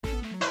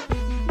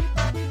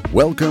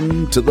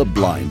Welcome to The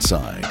Blind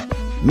Side.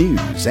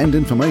 News and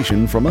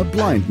information from a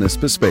blindness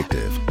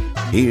perspective.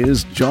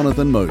 Here's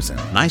Jonathan Mosen.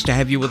 Nice to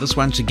have you with us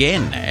once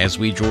again as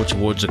we draw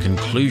towards a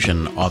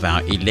conclusion of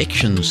our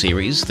election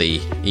series. The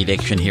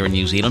election here in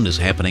New Zealand is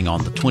happening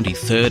on the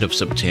 23rd of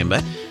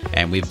September,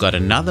 and we've got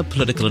another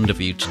political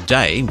interview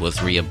today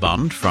with Ria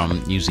Bond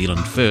from New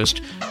Zealand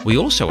First. We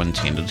also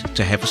intended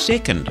to have a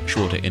second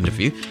shorter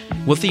interview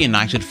with the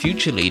United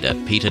Future leader,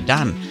 Peter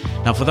Dunne.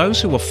 Now, for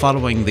those who are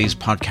following these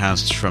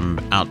podcasts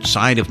from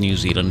outside of New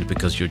Zealand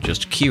because you're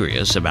just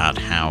curious about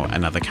how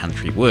another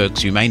country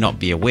works, you may not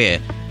be aware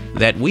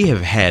that we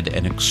have had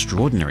an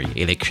extraordinary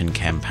election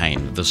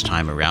campaign this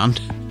time around.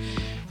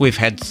 We've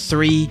had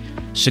 3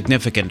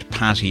 significant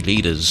party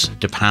leaders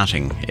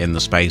departing in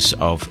the space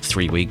of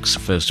 3 weeks.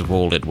 First of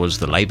all, it was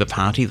the Labour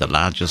Party, the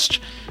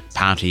largest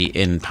party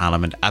in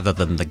Parliament other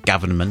than the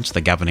government, the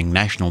governing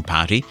National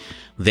Party.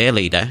 Their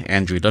leader,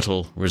 Andrew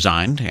Little,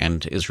 resigned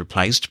and is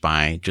replaced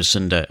by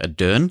Jacinda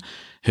Ardern,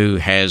 who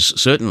has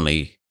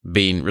certainly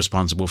been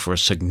responsible for a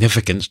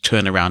significant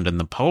turnaround in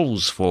the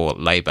polls for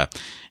Labour.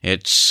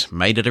 It's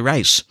made it a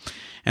race.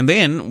 And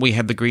then we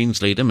had the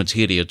Greens leader,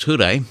 Matiria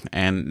Ture,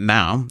 and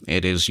now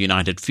it is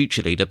United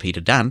Future leader, Peter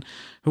Dunne,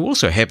 who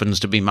also happens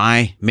to be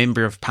my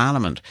Member of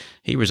Parliament.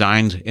 He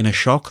resigned in a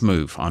shock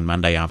move on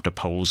Monday after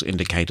polls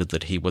indicated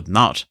that he would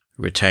not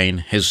retain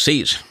his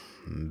seat.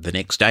 The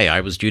next day I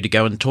was due to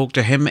go and talk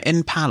to him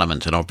in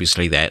Parliament, and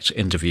obviously that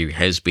interview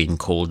has been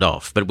called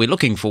off. But we're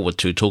looking forward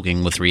to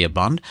talking with Ria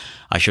Bond.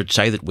 I should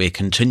say that we're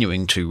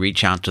continuing to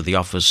reach out to the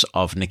office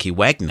of Nikki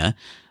Wagner,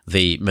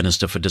 the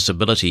Minister for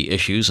Disability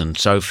Issues, and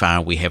so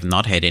far we have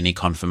not had any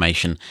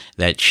confirmation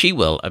that she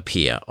will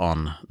appear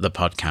on the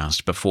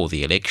podcast before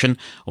the election,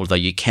 although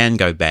you can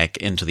go back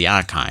into the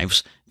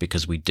archives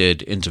because we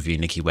did interview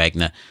Nikki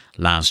Wagner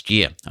last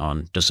year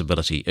on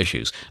disability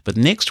issues. But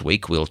next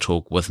week we'll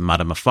talk with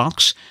Marama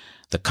Fox,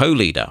 the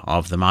co-leader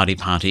of the Māori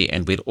Party,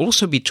 and we'll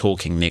also be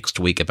talking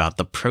next week about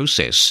the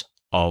process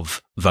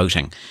of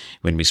voting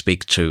when we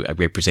speak to a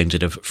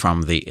representative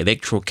from the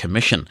Electoral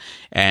Commission.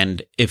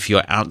 And if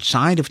you're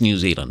outside of New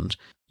Zealand,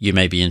 you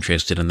may be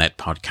interested in that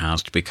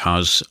podcast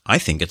because I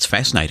think it's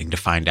fascinating to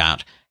find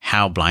out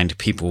how blind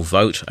people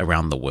vote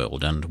around the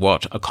world and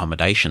what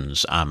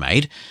accommodations are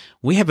made.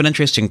 We have an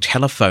interesting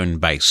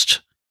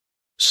telephone-based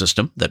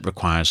system that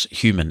requires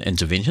human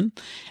intervention,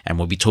 and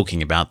we'll be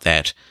talking about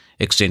that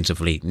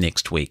extensively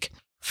next week.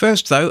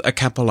 First, though, a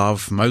couple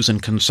of Mosen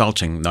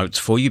Consulting notes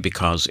for you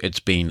because it's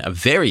been a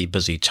very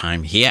busy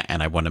time here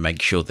and I want to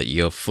make sure that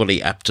you're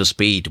fully up to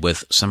speed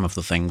with some of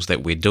the things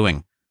that we're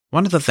doing.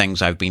 One of the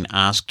things I've been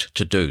asked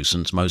to do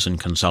since Mosen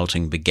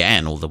Consulting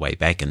began all the way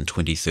back in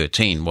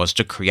 2013 was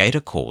to create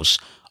a course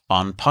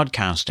on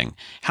podcasting.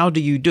 How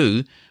do you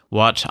do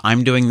what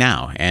I'm doing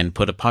now and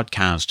put a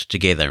podcast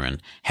together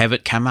and have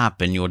it come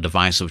up in your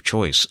device of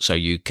choice so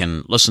you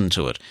can listen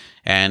to it?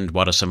 And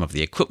what are some of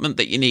the equipment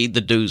that you need,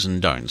 the do's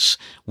and don'ts?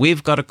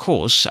 We've got a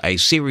course, a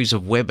series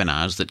of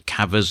webinars that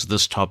covers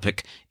this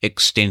topic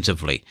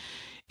extensively.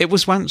 It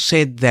was once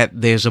said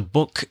that there's a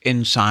book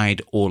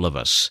inside all of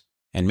us,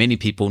 and many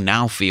people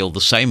now feel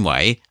the same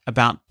way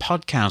about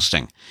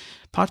podcasting.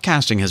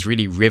 Podcasting has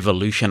really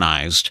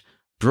revolutionized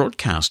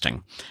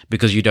broadcasting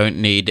because you don't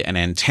need an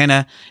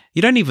antenna.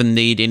 You don't even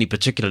need any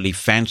particularly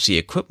fancy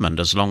equipment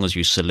as long as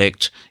you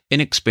select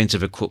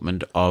inexpensive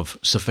equipment of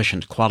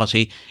sufficient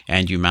quality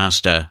and you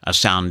master a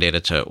sound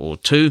editor or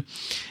two.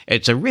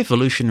 It's a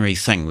revolutionary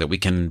thing that we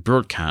can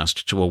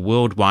broadcast to a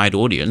worldwide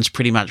audience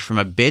pretty much from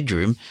a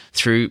bedroom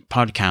through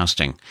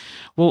podcasting.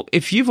 Well,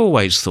 if you've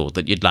always thought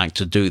that you'd like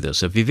to do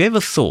this, if you've ever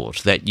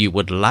thought that you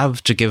would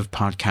love to give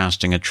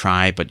podcasting a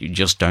try but you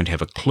just don't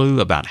have a clue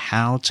about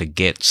how to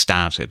get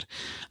started,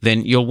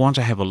 then you'll want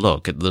to have a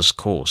look at this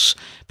course.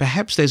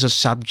 Perhaps there's a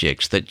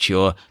subject that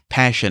you're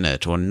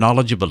passionate or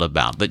knowledgeable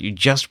about that you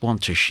just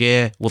want to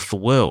share with the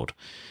world.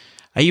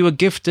 Are you a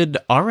gifted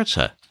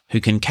orator who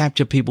can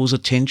capture people's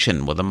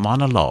attention with a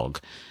monologue?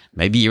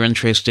 Maybe you're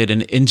interested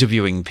in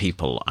interviewing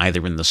people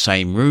either in the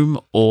same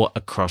room or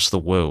across the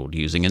world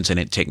using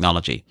internet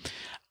technology.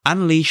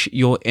 Unleash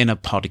Your Inner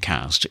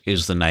Podcast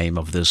is the name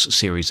of this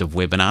series of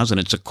webinars, and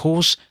it's a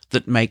course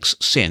that makes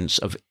sense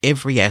of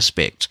every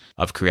aspect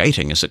of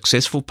creating a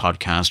successful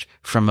podcast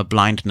from a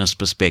blindness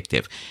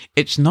perspective.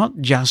 It's not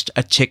just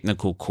a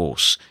technical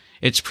course.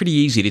 It's pretty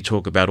easy to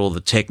talk about all the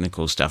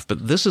technical stuff,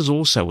 but this is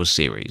also a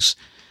series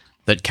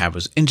that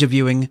covers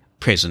interviewing,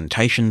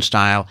 presentation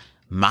style,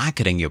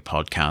 marketing your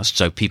podcast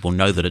so people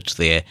know that it's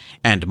there,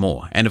 and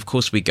more. And of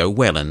course, we go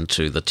well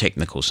into the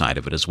technical side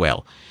of it as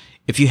well.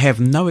 If you have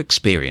no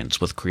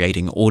experience with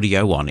creating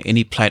audio on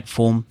any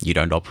platform, you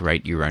don't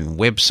operate your own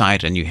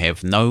website, and you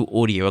have no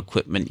audio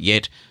equipment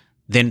yet,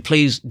 then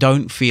please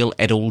don't feel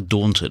at all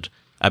daunted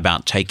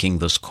about taking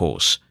this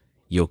course.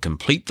 You'll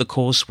complete the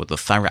course with a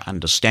thorough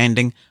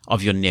understanding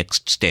of your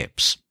next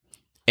steps.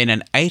 In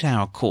an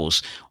 8-hour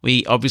course,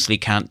 we obviously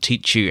can't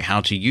teach you how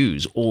to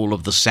use all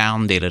of the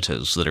sound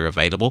editors that are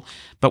available,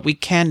 but we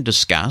can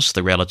discuss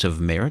the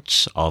relative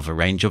merits of a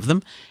range of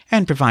them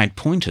and provide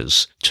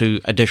pointers to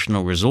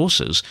additional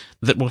resources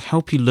that will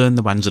help you learn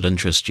the ones that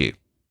interest you.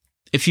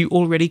 If you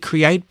already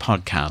create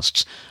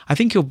podcasts, I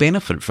think you'll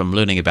benefit from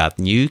learning about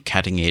new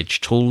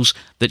cutting-edge tools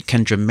that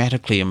can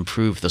dramatically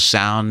improve the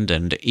sound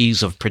and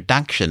ease of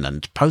production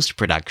and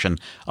post-production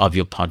of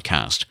your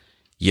podcast.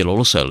 You'll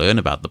also learn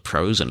about the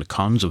pros and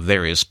cons of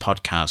various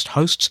podcast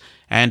hosts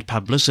and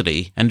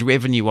publicity and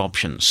revenue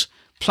options.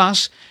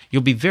 Plus,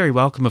 you'll be very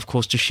welcome, of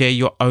course, to share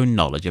your own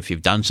knowledge if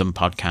you've done some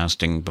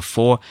podcasting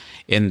before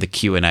in the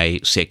Q&A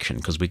section,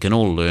 because we can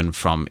all learn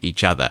from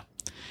each other.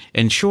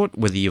 In short,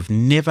 whether you've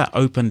never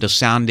opened a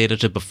sound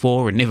editor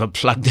before and never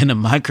plugged in a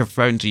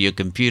microphone to your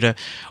computer,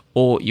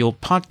 or you're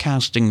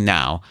podcasting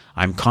now,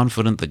 I'm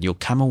confident that you'll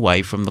come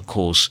away from the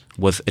course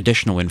with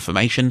additional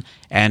information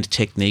and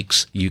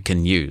techniques you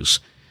can use.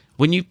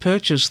 When you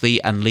purchase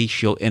the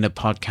Unleash Your Inner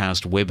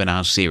Podcast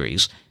webinar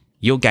series,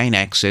 you'll gain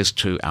access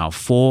to our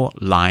 4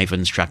 live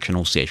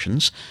instructional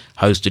sessions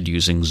hosted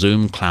using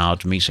Zoom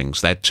Cloud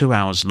meetings. They're 2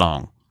 hours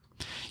long.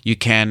 You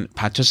can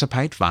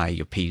participate via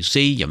your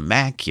PC, your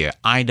Mac, your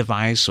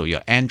iDevice, or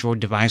your Android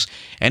device.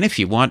 And if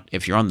you want,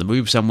 if you're on the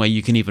move somewhere,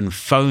 you can even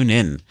phone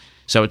in.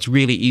 So it's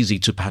really easy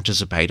to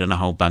participate in a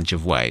whole bunch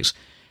of ways.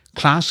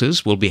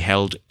 Classes will be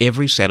held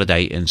every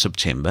Saturday in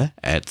September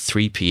at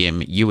 3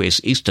 p.m. US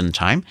Eastern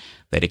Time.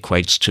 That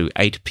equates to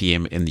 8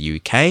 p.m. in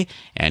the UK.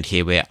 And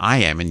here where I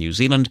am in New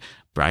Zealand,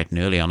 bright and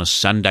early on a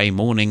Sunday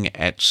morning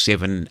at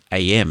 7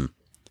 a.m.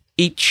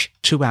 Each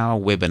 2-hour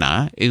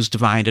webinar is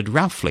divided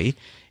roughly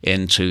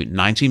into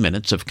 90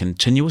 minutes of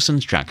continuous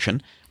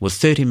instruction with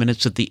 30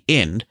 minutes at the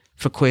end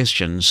for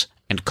questions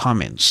and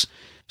comments.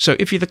 So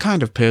if you're the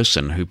kind of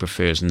person who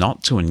prefers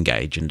not to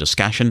engage in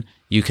discussion,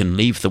 you can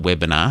leave the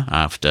webinar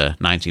after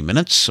 90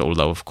 minutes,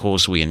 although of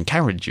course we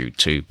encourage you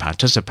to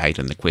participate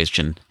in the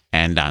question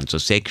and answer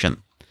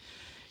section.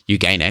 You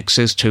gain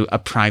access to a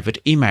private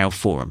email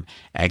forum,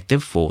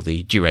 active for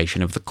the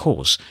duration of the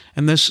course,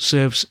 and this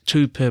serves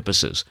 2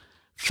 purposes.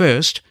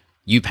 First,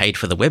 you paid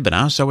for the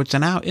webinar, so it's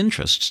in our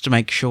interests to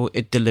make sure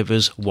it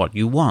delivers what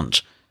you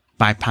want.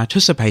 By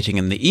participating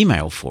in the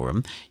email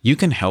forum, you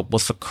can help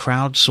with the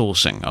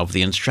crowdsourcing of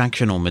the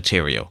instructional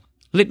material.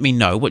 Let me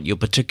know what you're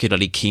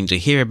particularly keen to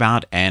hear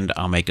about, and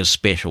I'll make a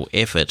special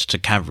effort to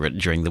cover it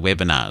during the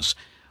webinars.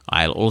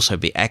 I'll also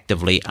be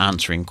actively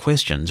answering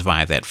questions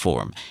via that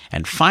forum.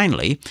 And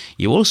finally,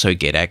 you also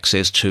get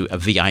access to a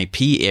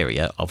VIP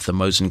area of the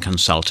Mosen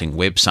Consulting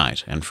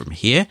website. And from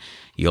here,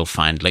 you'll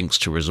find links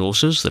to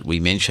resources that we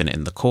mention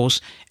in the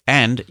course,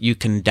 and you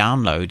can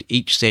download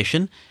each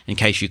session in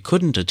case you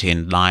couldn't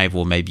attend live,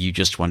 or maybe you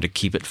just want to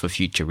keep it for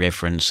future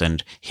reference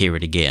and hear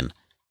it again.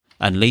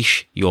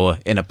 Unleash Your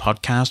Inner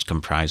Podcast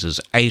comprises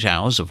 8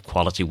 hours of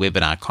quality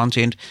webinar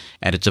content,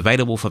 and it's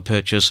available for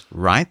purchase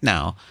right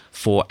now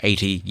for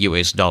 $80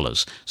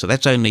 US. So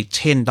that's only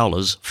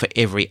 $10 for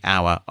every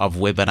hour of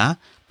webinar,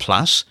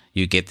 plus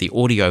you get the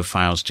audio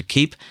files to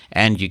keep,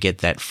 and you get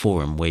that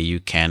forum where you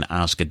can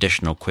ask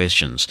additional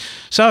questions.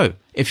 So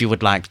if you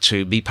would like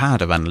to be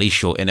part of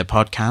Unleash Your Inner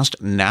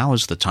Podcast, now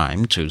is the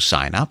time to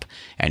sign up,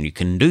 and you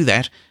can do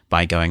that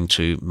by going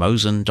to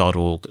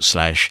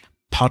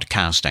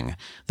mosen.org/podcasting.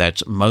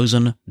 That's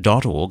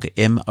mosen.org,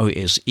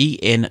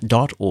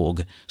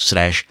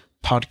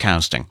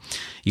 mosen.org/podcasting.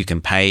 You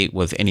can pay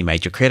with any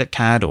major credit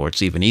card, or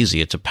it's even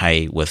easier to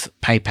pay with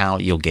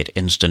PayPal. You'll get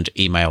instant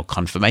email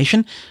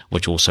confirmation,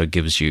 which also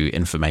gives you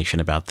information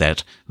about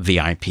that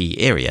VIP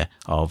area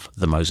of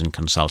the Mosen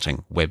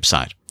Consulting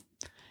website.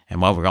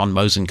 And while we're on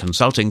Mosen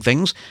Consulting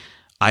things,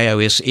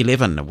 iOS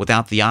 11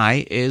 without the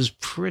I is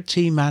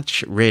pretty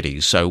much ready.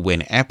 So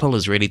when Apple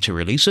is ready to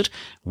release it,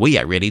 we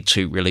are ready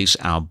to release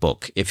our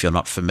book. If you're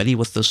not familiar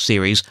with this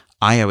series,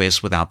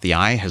 iOS without the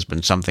I has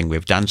been something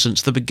we've done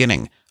since the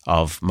beginning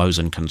of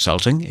Mosen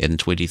Consulting in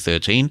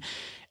 2013.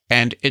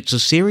 And it's a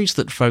series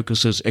that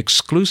focuses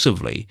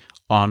exclusively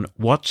on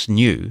what's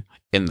new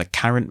in the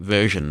current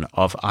version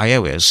of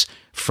iOS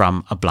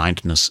from a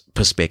blindness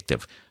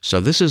perspective. So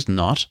this is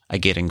not a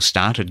getting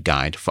started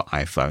guide for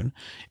iPhone.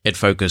 It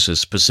focuses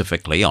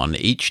specifically on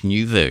each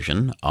new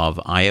version of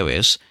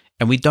iOS,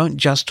 and we don't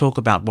just talk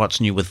about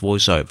what's new with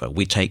VoiceOver.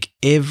 We take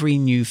every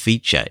new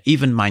feature,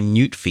 even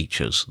minute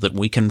features that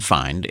we can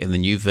find in the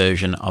new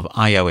version of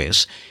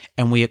iOS,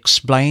 and we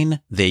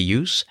explain their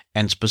use,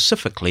 and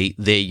specifically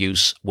their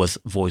use with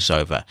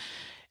VoiceOver.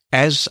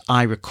 As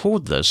I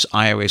record this,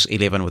 iOS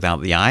 11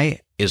 without the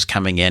I is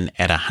coming in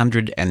at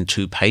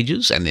 102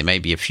 pages, and there may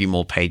be a few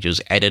more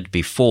pages added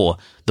before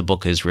the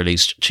book is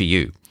released to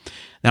you.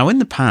 Now, in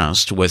the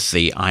past, with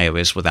the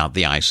iOS without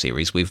the I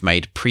series, we've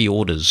made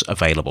pre-orders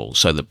available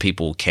so that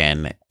people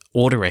can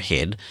order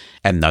ahead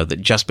and know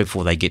that just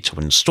before they get to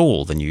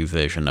install the new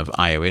version of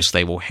iOS,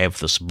 they will have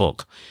this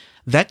book.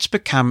 That's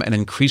become an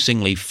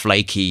increasingly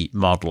flaky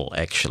model,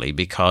 actually,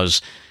 because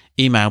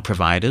email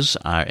providers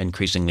are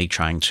increasingly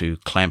trying to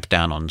clamp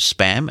down on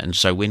spam. And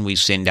so when we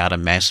send out a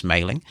mass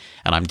mailing,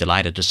 and I'm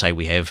delighted to say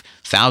we have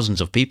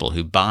thousands of people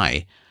who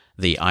buy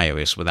the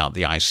iOS without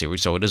the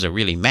iSeries, so it is a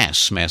really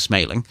mass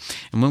mailing.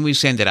 And when we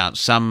send it out,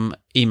 some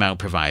email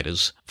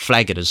providers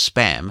flag it as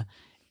spam,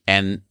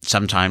 and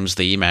sometimes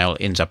the email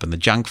ends up in the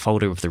junk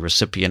folder of the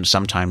recipient.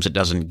 Sometimes it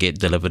doesn't get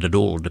delivered at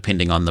all,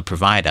 depending on the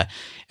provider.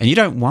 And you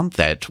don't want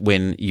that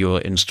when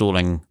you're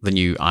installing the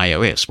new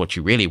iOS. What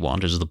you really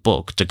want is the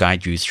book to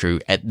guide you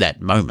through at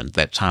that moment.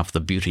 That's half the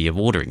beauty of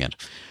ordering it.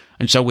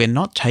 And so we're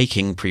not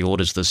taking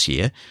pre-orders this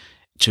year.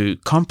 To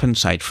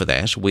compensate for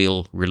that,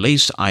 we'll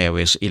release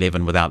iOS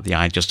 11 without the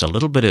I just a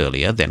little bit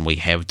earlier than we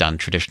have done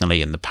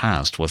traditionally in the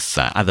past with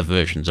other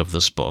versions of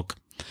this book.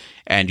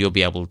 And you'll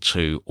be able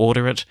to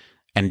order it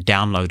and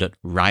download it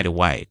right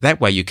away.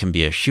 That way you can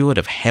be assured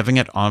of having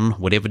it on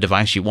whatever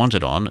device you want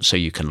it on, so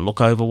you can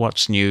look over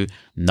what's new,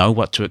 know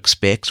what to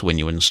expect when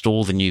you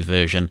install the new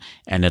version,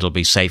 and it'll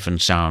be safe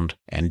and sound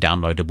and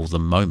downloadable the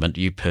moment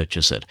you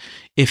purchase it.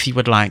 If you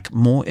would like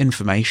more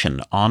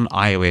information on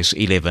iOS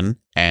 11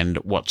 and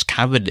what's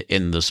covered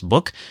in this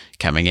book,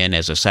 coming in,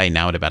 as I say,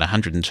 now at about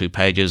 102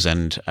 pages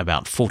and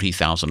about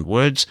 40,000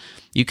 words,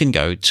 you can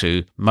go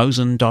to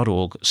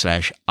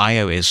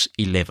mosen.org/iOS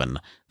 11.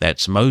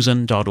 That's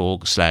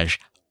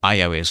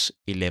mosen.org/iOS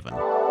 11.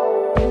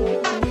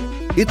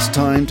 It's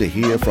time to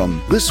hear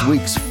from this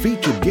week's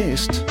featured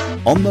guest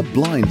on The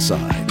Blind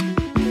Side.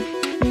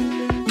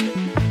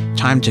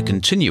 Time to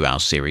continue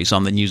our series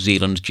on the New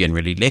Zealand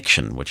general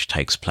election, which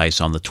takes place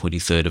on the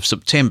 23rd of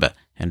September.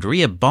 And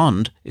Ria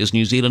Bond is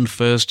New Zealand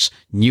First's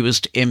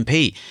newest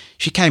MP.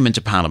 She came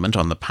into Parliament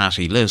on the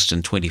party list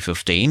in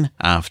 2015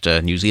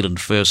 after New Zealand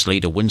First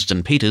leader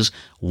Winston Peters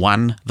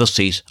won the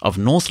seat of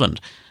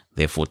Northland,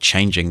 therefore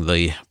changing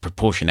the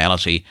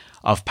proportionality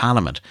of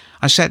Parliament.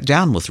 I sat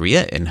down with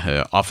Ria in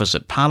her office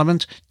at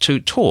Parliament to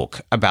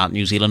talk about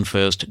New Zealand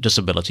First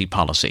disability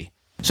policy.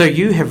 So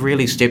you have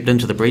really stepped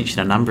into the breach in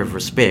a number of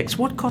respects.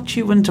 What got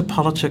you into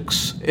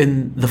politics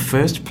in the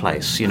first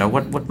place? You know,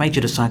 what made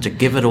you decide to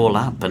give it all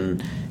up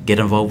and get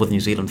involved with New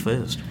Zealand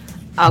First?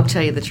 I'll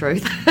tell you the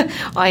truth.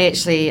 I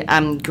actually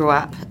grew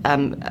up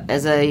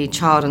as a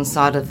child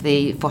inside of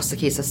the foster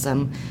care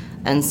system,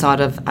 inside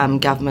of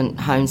government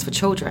homes for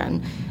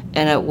children.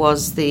 And it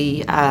was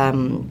the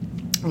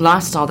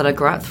lifestyle that I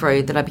grew up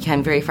through that I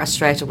became very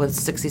frustrated with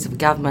successive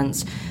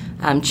governments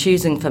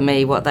choosing for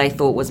me what they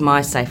thought was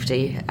my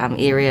safety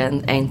area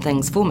and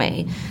things for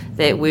me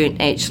that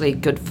weren't actually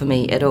good for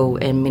me at all,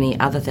 and many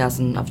other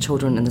thousands of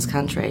children in this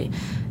country.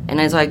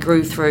 And as I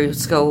grew through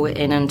school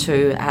and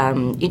into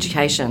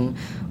education,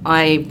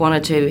 I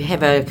wanted to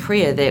have a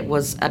career that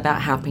was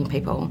about helping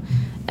people.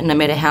 And no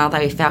matter how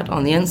they felt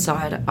on the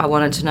inside, I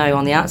wanted to know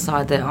on the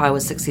outside that I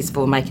was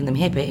successful in making them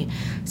happy.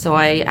 So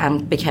I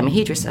became a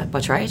hairdresser by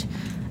trade.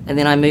 And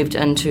then I moved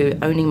into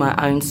owning my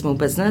own small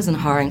business and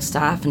hiring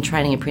staff and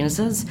training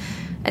apprentices.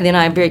 And then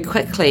I very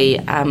quickly,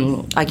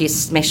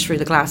 smashed through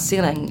the glass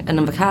ceiling in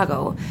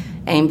Invercargill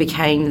and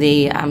became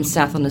the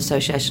Southland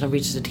Association of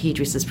Registered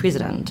Hairdressers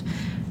President.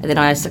 And then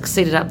I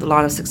succeeded up the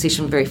line of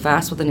succession very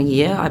fast. Within a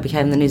year, I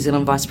became the New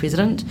Zealand Vice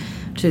President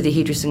to the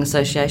Hairdressing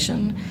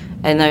Association.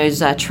 And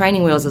those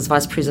training wheels as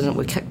Vice President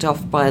were kicked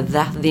off by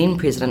the then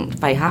President,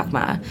 Faye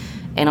Harkmar,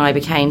 and I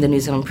became the New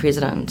Zealand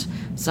President.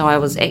 So I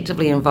was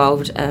actively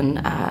involved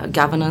in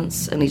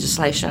governance and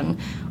legislation.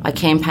 I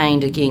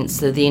campaigned against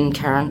the then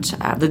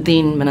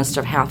Minister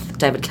of Health,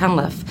 David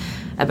Cunliffe,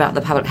 about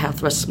the public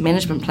health risk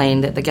management plan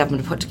that the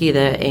government had put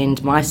together,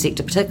 and my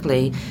sector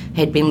particularly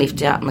had been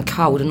left out in the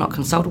cold and not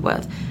consulted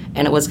with,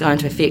 and it was going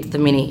to affect the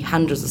many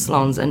hundreds of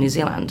salons in New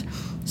Zealand.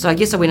 So I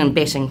guess I went in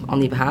batting on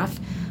their behalf,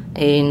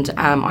 and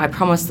I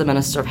promised the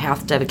Minister of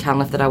Health, David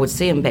Cunliffe, that I would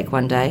see him back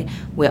one day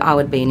where I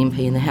would be an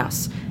MP in the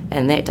House.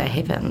 And that day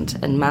happened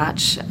in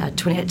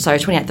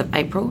 28th of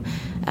April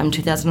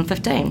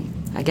 2015.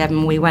 I gave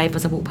him a wee wave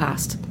as I walked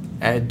past.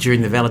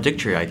 During the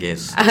valedictory, I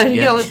guess.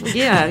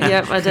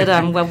 Yeah, I did.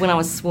 Well, when I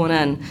was sworn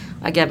in,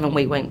 I gave him a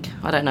wee wink.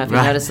 I don't know if he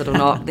noticed it or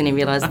not. Then he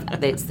realised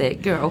that's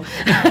that girl.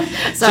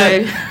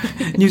 So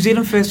New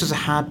Zealand First is a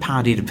hard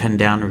party to pin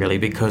down, really,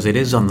 because it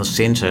is on the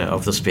centre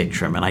of the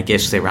spectrum, and I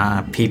guess there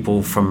are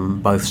people from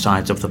both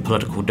sides of the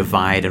political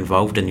divide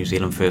involved in New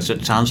Zealand First.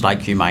 It sounds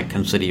like you might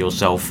consider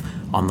yourself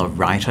on the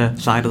righter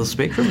side of the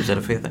spectrum. Is that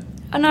a fair thing?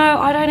 No,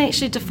 I don't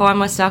actually define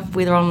myself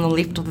whether I'm on the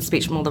left of the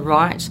spectrum or the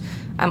right.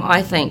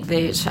 I think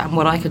that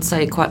what I could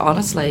say quite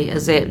honestly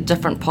is that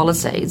different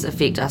policies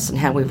affect us and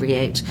how we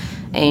react,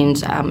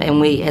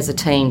 and we as a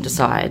team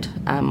decide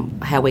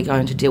how we're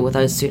going to deal with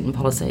those certain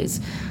policies.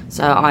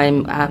 So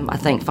I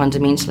think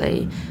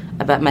fundamentally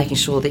about making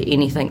sure that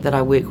anything that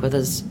I work with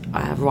is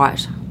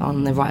right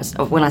on the right.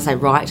 When I say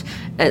right,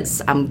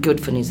 it's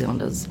good for New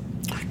Zealanders.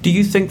 Do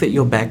you think that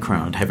your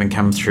background, having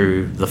come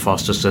through the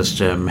foster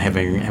system,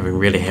 having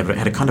really had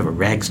a kind of a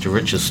rags to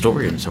riches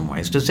story in some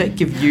ways, does that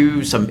give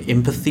you some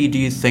empathy, do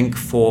you think,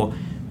 for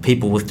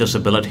people with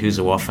disabilities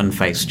who often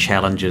face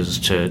challenges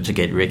to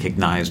get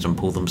recognised and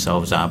pull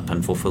themselves up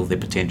and fulfil their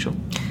potential?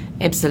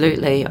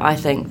 Absolutely. I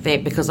think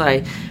that because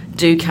I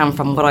do come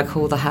from what I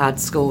call the hard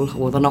school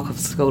or the knockoff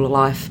school of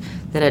life,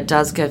 that it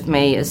does give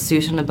me a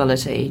certain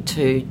ability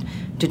to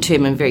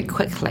determine very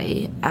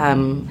quickly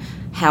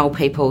how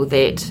people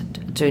that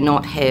do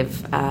not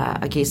have,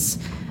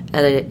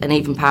 an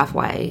even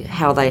pathway,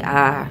 how they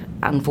are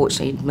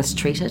unfortunately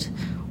mistreated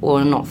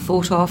or not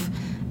thought of.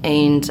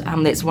 And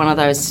that's one of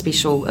those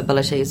special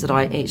abilities that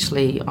I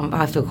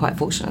feel quite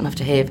fortunate enough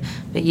to have.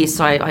 But yes,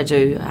 I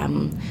do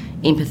have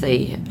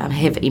empathy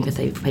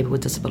for people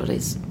with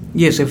disabilities.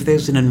 Yes, if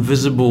there's an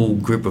invisible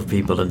group of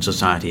people in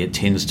society, it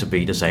tends to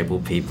be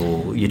disabled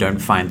people. You don't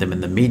find them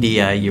in the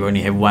media. You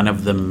only have one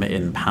of them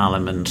in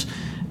Parliament.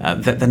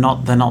 That they're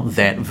not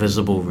that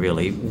visible,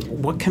 really.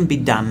 What can be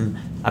done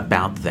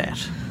about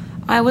that?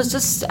 I'm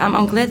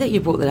glad that you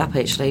brought that up,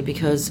 actually,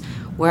 because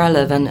where I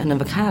live in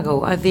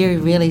Invercargill, I very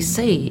rarely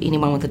see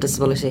anyone with a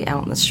disability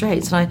out in the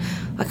streets. And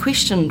I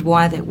questioned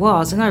why that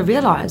was, and I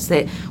realised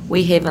that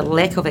we have a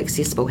lack of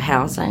accessible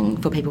housing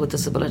for people with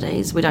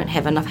disabilities. We don't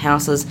have enough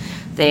houses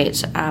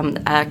that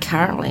are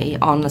currently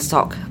on the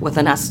stock,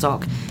 within our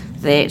stock,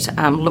 that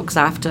looks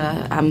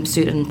after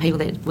certain people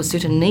with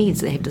certain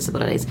needs that have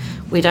disabilities.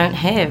 We don't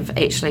have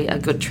actually a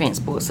good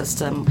transport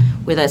system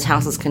where those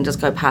houses can just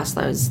go past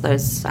those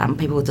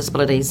people with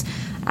disabilities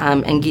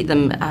and get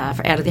them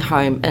out of their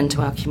home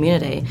into our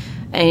community.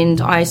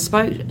 And I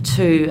spoke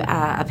to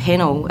a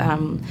panel,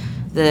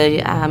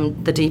 the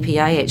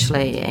DPA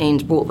actually,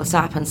 and brought this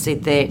up and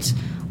said that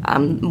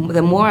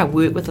the more I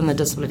work within the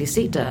disability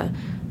sector,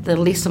 the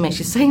less I'm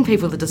actually seeing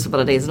people with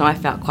disabilities, and I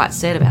felt quite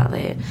sad about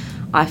that.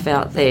 I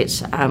felt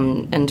that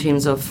in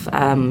terms of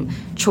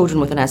children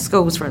within our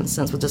schools, for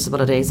instance, with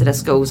disabilities, that our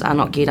schools are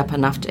not geared up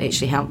enough to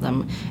actually help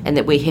them, and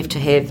that we have to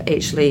have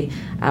actually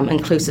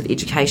inclusive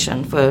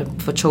education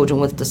for children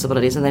with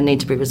disabilities, and they need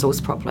to be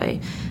resourced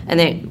properly. And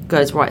that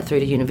goes right through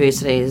to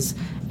universities,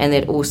 and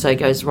that also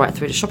goes right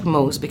through to shopping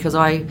malls, because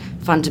I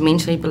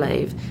fundamentally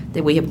believe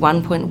that we have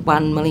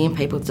 1.1 million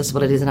people with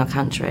disabilities in our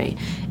country,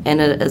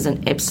 and it is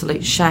an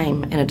absolute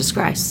shame and a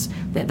disgrace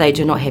that they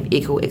do not have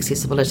equal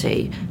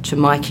accessibility to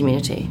my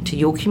community, to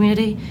your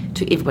community,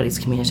 to everybody's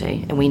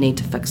community, and we need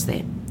to fix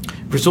that.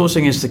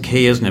 Resourcing is the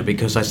key, isn't it?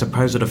 Because I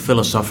suppose at a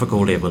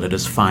philosophical level it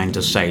is fine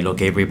to say,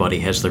 look, everybody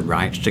has the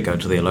right to go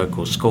to their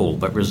local school,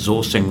 but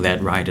resourcing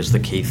that right is the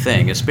key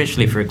thing,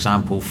 especially, for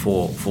example,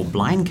 for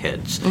blind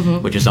kids,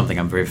 which is something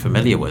I'm very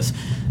familiar with.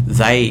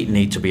 They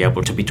need to be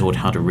able to be taught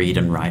how to read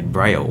and write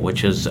Braille,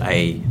 which is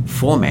a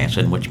format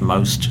in which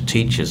most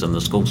teachers in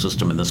the school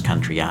system in this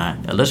country are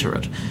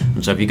illiterate.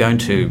 And so if you're going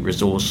to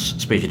resource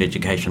special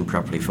education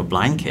properly for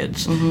blind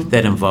kids,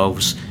 that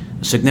involves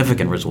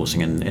significant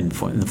resourcing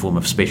in the form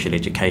of special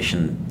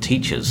education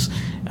teachers.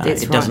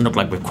 It doesn't look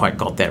like we've quite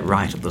got that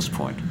right at this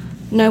point.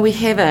 No, we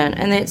haven't,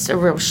 and that's a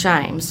real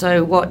shame.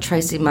 So what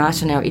Tracy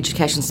Martin, our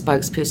education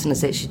spokesperson,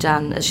 has actually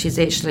done is she's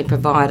actually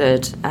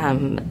provided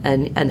an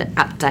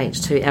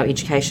update to our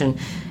education,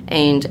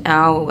 and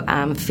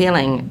our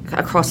feeling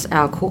across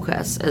our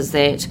caucus is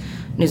that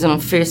New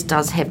Zealand First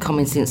does have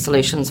common sense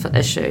solutions for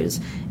issues,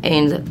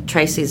 and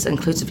Tracy's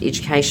inclusive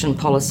education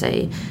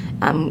policy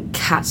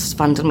cuts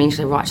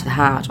fundamentally right to the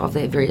heart of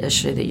that very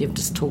issue that you've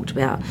just talked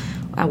about.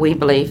 We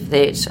believe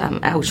that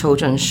our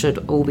children should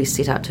all be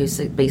set up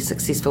to be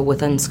successful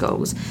within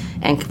schools,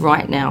 and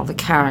right now the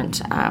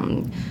current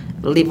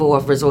level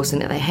of resourcing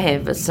that they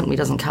have simply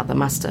doesn't cut the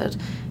mustard.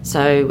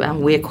 So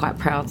we're quite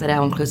proud that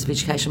our inclusive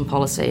education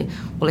policy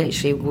will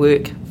actually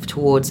work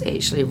towards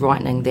actually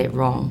rightening that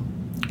wrong.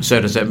 So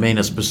does that mean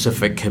a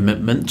specific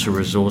commitment to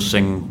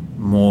resourcing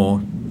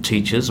more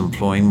teachers,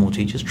 employing more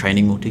teachers,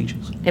 training more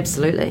teachers?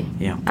 Absolutely.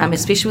 Yeah. Okay.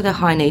 Especially with our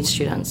high needs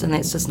students, and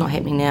that's just not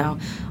happening now.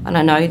 And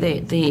I know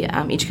that the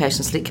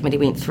Education Select Committee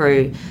went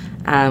through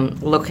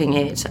looking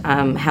at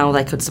how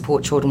they could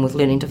support children with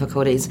learning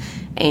difficulties,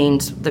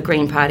 and the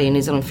Green Party and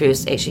New Zealand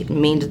First actually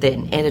amended that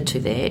and added to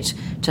that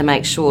to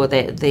make sure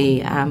that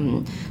the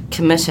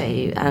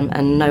committee,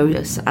 in no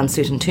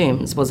uncertain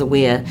terms, was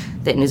aware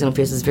that New Zealand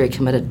First is very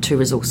committed to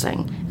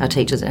resourcing our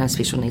teachers and our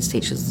special needs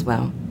teachers as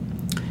well.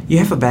 You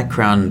have a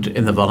background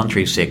in the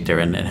voluntary sector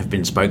and have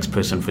been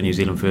spokesperson for New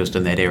Zealand First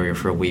in that area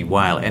for a wee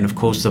while. And of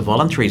course, the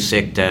voluntary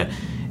sector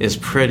is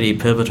pretty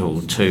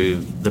pivotal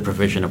to the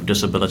provision of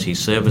disability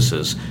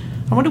services.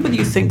 I wonder whether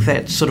you think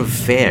that's sort of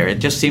fair. It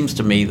just seems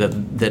to me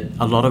that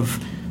a lot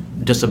of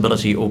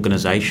disability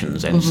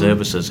organisations and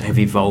services have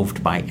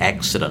evolved by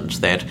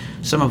accident, that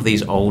some of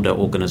these older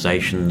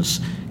organisations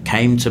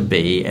came to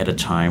be at a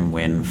time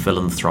when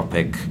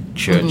philanthropic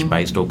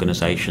church-based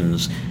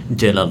organisations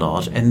did a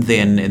lot, and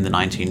then in the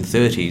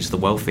 1930s the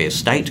welfare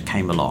state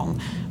came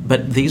along.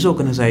 But these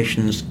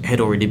organisations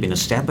had already been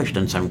established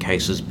in some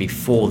cases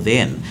before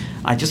then.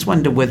 I just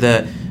wonder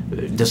whether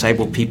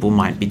disabled people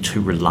might be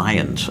too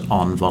reliant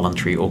on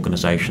voluntary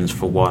organisations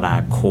for what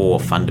are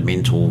core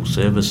fundamental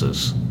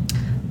services.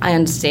 I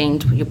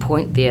understand your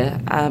point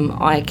there.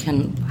 I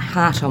can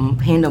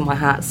hand on my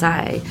heart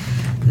say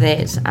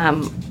that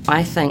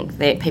I think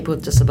that people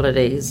with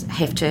disabilities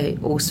have to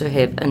also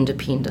have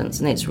independence,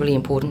 and that's really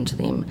important to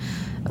them.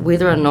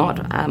 Whether or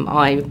not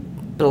I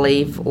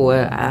believe, or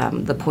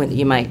the point that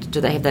you make,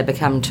 have they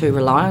become too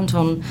reliant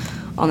on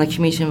the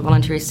community and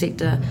voluntary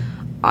sector?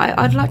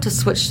 I'd like to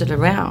switch it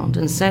around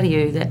and say to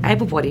you that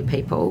able-bodied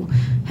people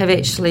have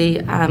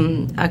actually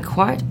are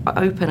quite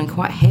open and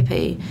quite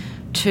happy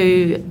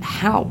to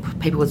help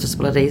people with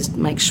disabilities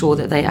make sure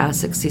that they are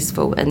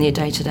successful in their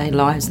day-to-day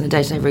lives and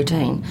their day-to-day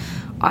routine.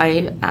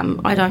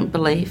 I don't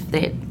believe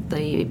that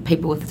the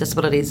people with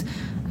disabilities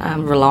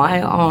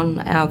rely on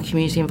our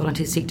community and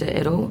volunteer sector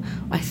at all.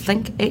 I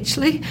think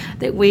actually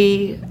that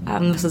we,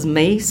 this is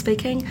me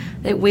speaking,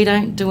 that we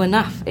don't do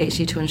enough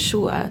actually to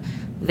ensure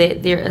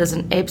that there is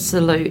an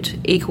absolute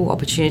equal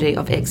opportunity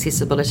of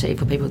accessibility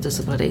for people with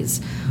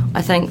disabilities.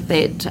 I think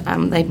that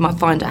they might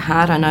find it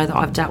hard. I know that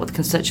I've dealt with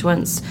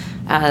constituents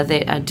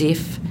that are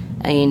deaf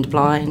and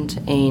blind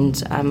and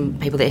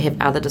people that have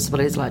other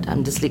disabilities like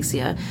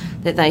dyslexia,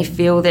 that they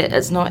feel that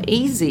it's not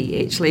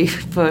easy actually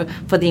for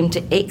them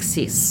to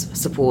access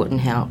support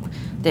and help,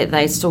 that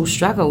they still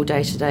struggle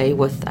day to day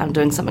with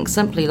doing something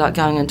simply like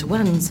going into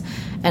WINS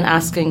and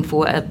asking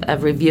for a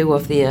review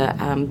of their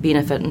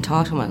benefit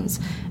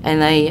entitlements,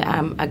 and they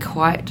are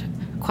quite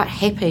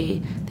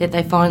happy that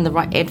they find the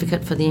right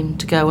advocate for them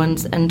to go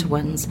into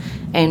WINS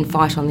and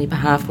fight on their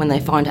behalf when they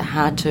find it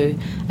hard to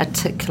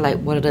articulate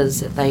what it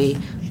is that they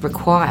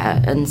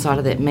require inside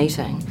of that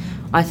meeting.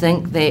 I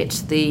think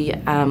that the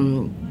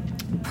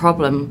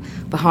problem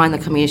behind the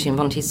community and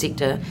volunteer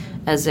sector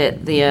is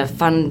that their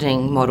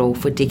funding model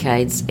for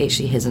decades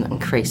actually hasn't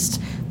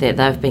increased, that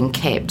they've been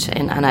capped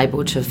and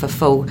unable to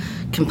fulfil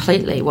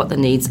completely what the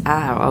needs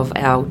are of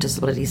our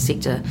disability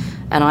sector.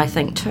 And I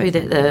think too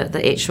that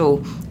the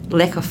actual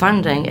lack of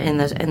funding and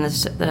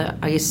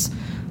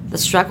the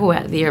struggle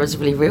out there is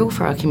really real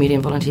for our community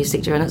and volunteer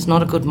sector, and it's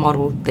not a good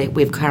model that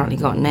we've currently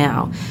got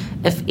now.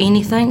 If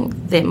anything,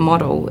 that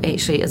model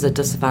actually is a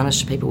disadvantage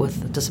to people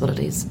with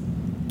disabilities.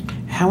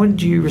 How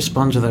would you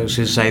respond to those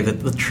who say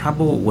that the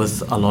trouble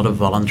with a lot of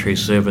voluntary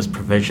service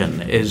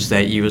provision is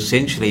that you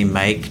essentially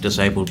make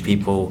disabled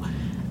people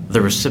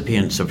the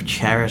recipients of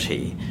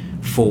charity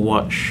for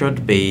what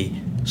should be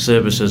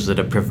services that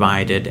are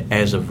provided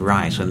as of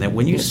right, and that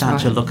when you start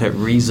to look at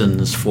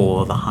reasons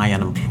for the high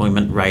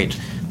unemployment rate,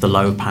 the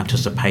low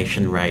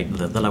participation rate,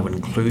 the low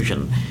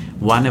inclusion,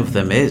 one of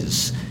them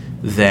is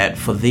that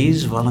for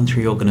these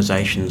voluntary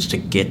organisations to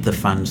get the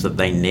funds that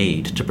they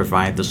need to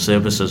provide the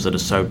services that are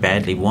so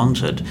badly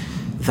wanted,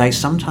 they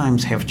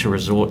sometimes have to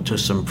resort to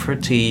some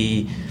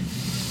pretty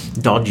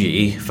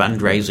dodgy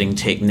fundraising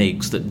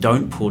techniques that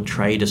don't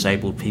portray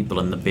disabled people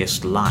in the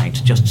best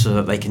light just so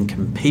that they can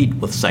compete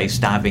with, say,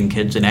 starving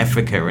kids in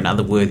Africa and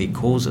other worthy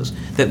causes.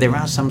 That there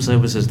are some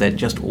services that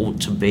just ought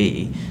to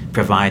be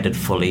provided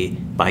fully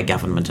by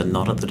government and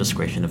not at the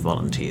discretion of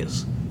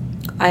volunteers.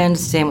 I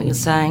understand what you're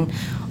saying.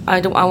 I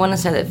want to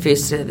say that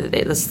first, that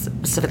this,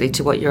 specifically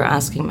to what you're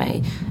asking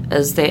me,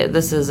 is that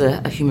this is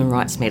a human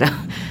rights matter.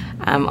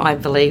 I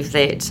believe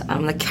that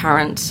the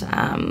current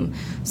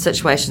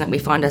situation that we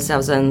find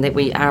ourselves in, that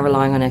we are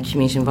relying on our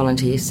community and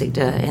volunteer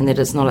sector, and that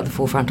it's not at the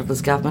forefront of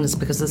this government, is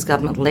because this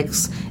government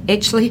lacks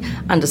actually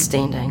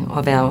understanding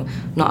of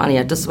not only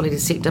our disability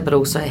sector, but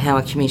also how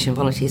our community and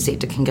volunteer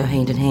sector can go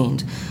hand in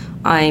hand.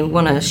 I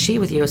want to share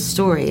with you a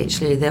story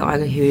actually that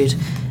I heard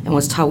and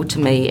was told to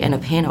me in a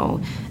panel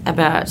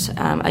about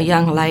a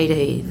young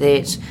lady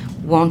that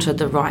wanted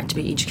the right to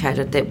be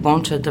educated, that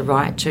wanted the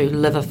right to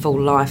live a full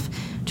life,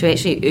 to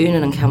actually earn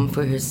an income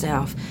for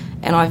herself.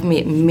 And I've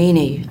met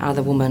many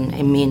other women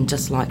and men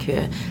just like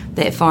her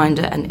that find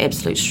it an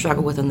absolute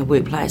struggle within the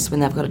workplace when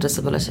they've got a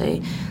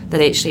disability,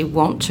 that actually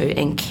want to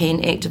and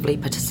can actively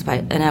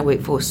participate in our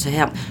workforce to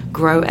help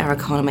grow our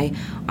economy.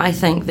 I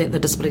think that the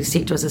disability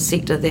sector is a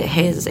sector that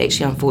has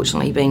actually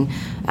unfortunately been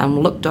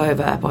looked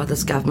over by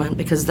this government,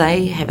 because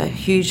they have a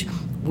huge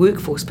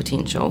workforce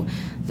potential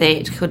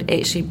that could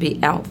actually be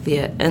out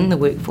there in the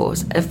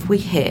workforce if we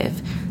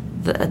have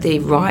the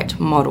right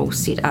model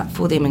set up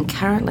for them, and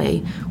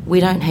currently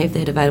we don't have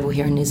that available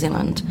here in New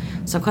Zealand.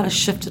 So I've kind of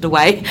shifted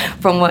away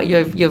from what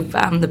you've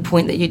the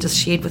point that you just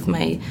shared with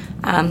me.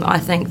 I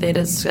think that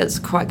it's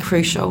quite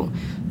crucial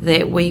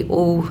that we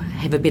all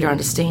have a better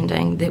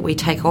understanding, that we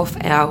take off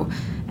we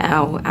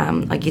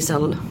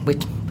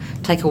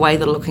take away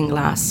the looking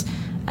glass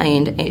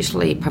and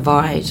actually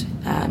provide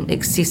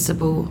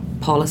accessible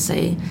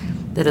policy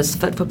that is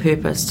fit for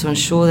purpose to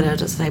ensure that our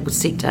disabled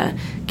sector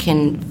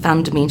can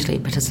fundamentally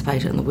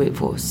participate in the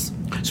workforce.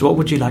 So what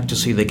would you like to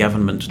see the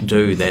government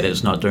do that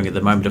it's not doing at the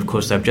moment? Of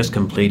course, they've just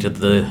completed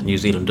the New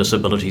Zealand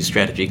Disability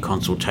Strategy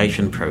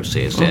consultation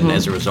process, and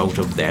as a result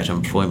of that,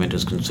 employment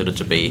is considered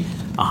to be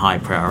a high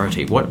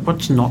priority.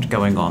 What's not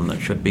going on that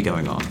should be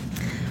going on?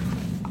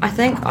 I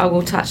think I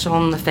will touch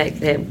on the fact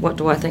that what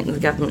do I think the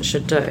government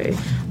should do.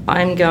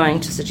 I'm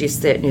going to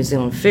suggest that New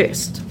Zealand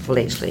First will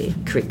actually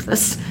correct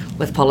this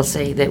with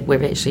policy that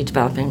we're actually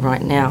developing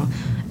right now.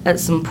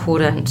 It's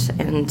important,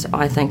 and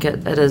I think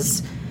it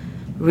is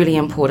really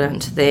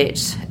important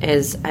that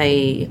as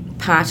a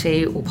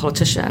party or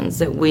politicians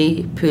that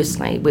we've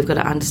got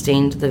to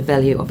understand the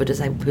value of a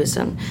disabled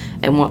person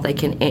and what they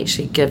can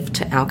actually give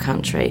to our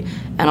country.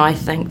 And I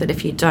think that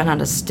if you don't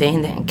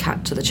understand that and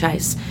cut to the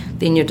chase,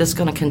 then you're just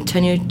going to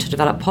continue to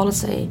develop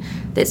policy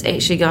that's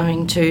actually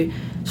going to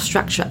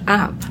structure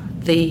up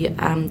the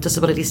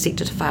disability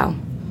sector to fail.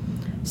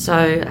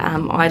 So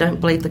I don't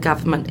believe the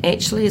government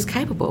actually is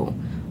capable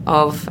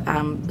of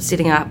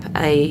setting up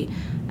a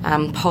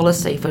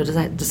policy for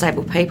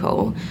disabled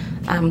people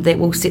that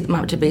will set them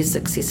up to be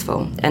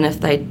successful. And if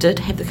they did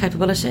have the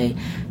capability,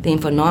 then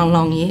for 9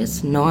 long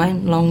years,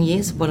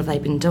 what have they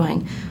been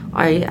doing?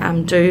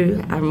 I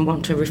do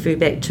want to refer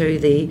back to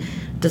the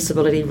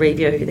disability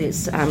review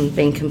that's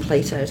been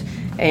completed.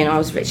 And I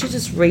was actually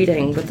just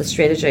reading with the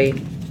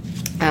strategy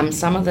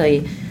some of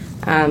the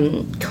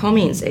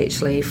comments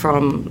actually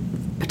from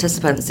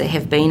participants that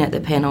have been at the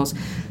panels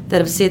that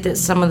have said that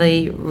some of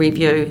the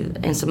review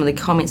and some of the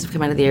comments that have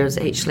come out of there is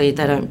actually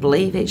they don't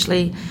believe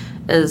actually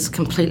is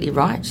completely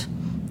right,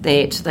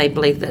 that they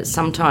believe that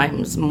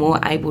sometimes more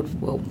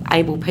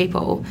able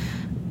people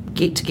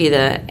get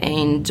together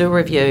and do a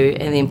review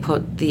and then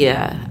put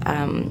their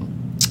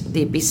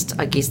best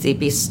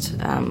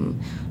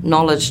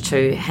knowledge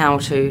to how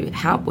to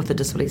help with the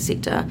disability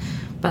sector,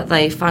 but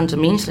they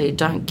fundamentally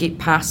don't get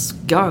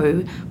past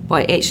go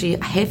by actually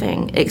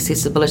having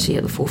accessibility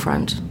at the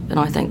forefront, and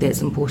I think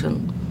that's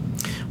important.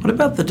 What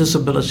about the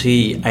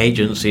disability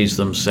agencies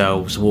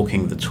themselves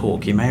walking the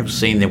talk? You may have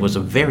seen there was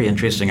a very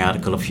interesting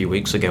article a few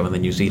weeks ago in the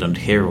New Zealand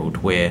Herald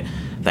where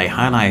they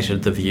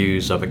highlighted the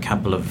views of a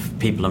couple of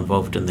people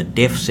involved in the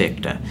deaf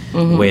sector,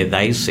 where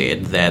they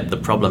said that the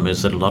problem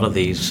is that a lot of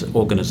these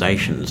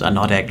organisations are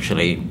not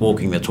actually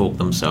walking the talk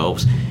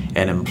themselves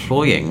and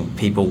employing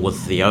people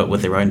with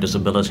their own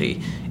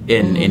disability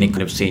in any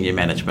kind of senior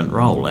management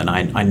role. And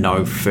I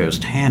know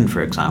firsthand,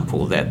 for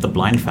example, that the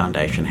Blind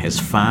Foundation has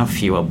far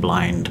fewer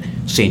blind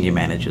senior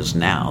managers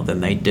now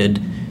than they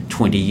did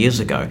 20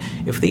 years ago.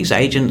 If these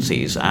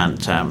agencies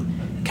aren't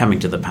coming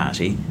to the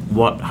party,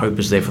 what hope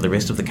is there for the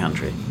rest of the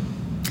country?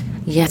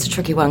 Yeah, it's a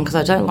tricky one because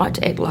I don't like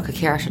to act like a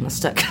carrot and a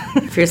stick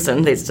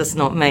person. That's just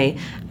not me.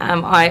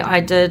 I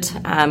did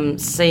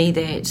see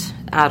that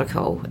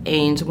article,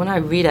 and when I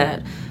read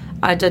it,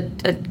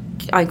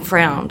 I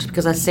frowned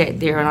because I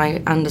sat there and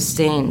I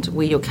understand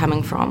where you're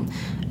coming from.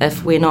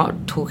 If we're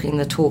not talking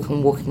the talk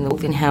and walking the walk,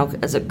 then how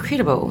is it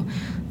credible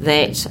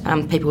that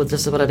people with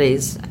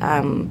disabilities,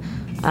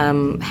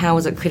 how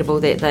is it credible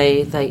that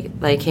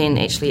they can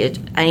actually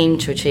aim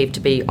to achieve to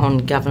be on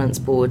governance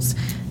boards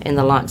and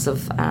the likes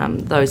of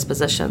those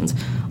positions?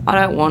 I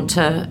don't want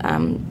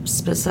to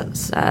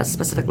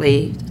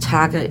specifically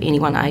target any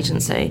one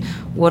agency.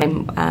 What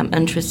I'm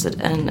interested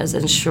in is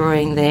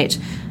ensuring that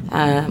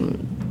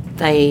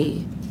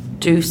they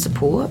do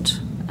support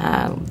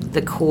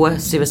the core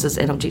services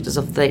and objectives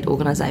of that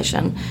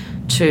organisation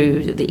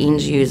to the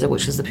end user,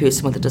 which is the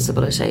person with a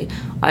disability.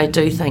 I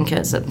do think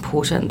it's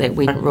important that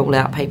we don't rule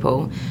out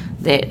people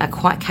that are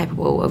quite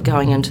capable of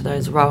going into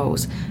those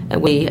roles.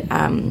 We,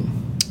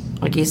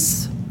 I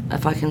guess,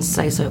 if I can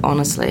say so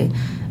honestly,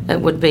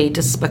 it would be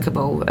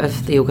despicable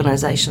if the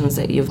organisations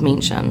that you've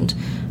mentioned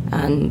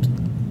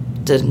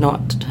did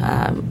not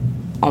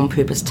on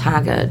purpose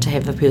target to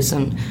have a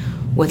person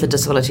with a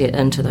disability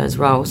into those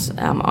roles.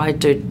 I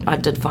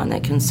did find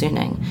that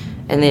concerning,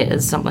 and that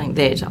is something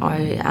that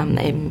I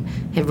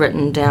have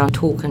written down,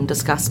 talk and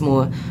discuss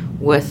more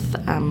with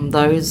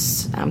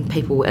those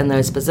people in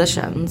those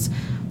positions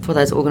for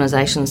those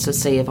organisations to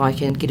see if I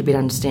can get a better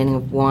understanding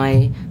of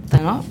why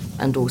they're not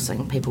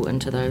endorsing people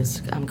into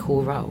those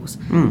core roles.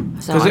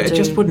 Because it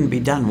just wouldn't be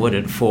done, would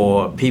it,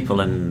 for people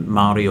in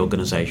Māori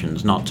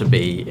organisations not to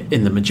be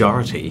in the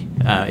majority,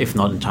 if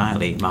not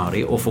entirely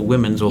Māori, or for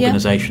women's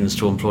organisations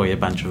to employ a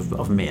bunch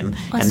of men,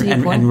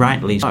 and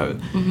rightly so.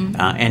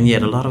 And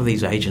yet a lot of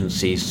these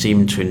agencies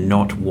seem to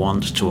not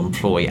want to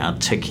employ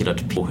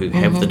articulate people who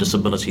have the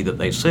disability that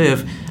they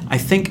serve, I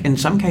think in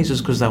some cases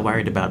because they're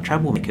worried about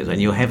troublemakers,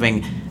 and you're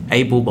having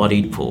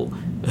able-bodied people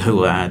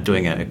who are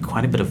doing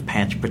quite a bit of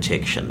patch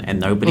protection, and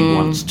nobody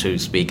wants to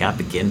speak up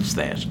against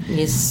that.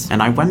 Yes.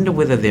 And I wonder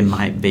whether there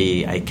might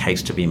be a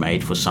case to be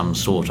made for some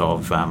sort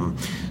of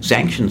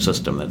sanction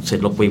system that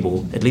said, look, we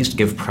will at least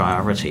give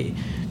priority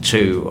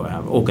to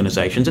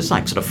organisations. It's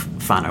like sort of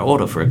whānau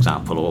ora, for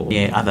example, or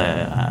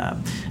other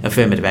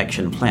affirmative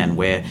action plan,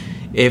 where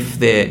if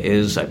there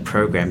is a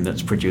program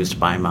that's produced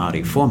by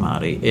Māori for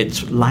Māori,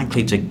 it's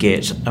likely to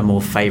get a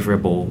more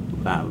favourable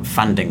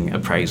funding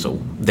appraisal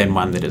than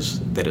one that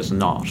is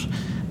not,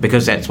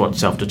 because that's what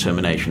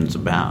self-determination is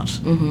about.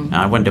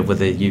 I wonder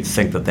whether you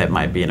think that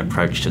might be an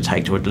approach to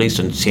take to at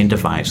least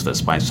incentivise this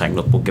by saying,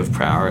 look, we'll give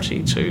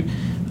priority to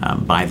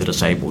by the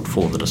disabled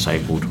for the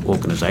disabled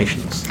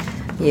organisations.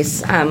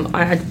 Yes,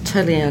 I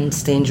totally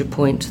understand your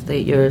point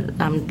that you're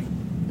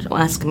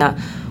asking about.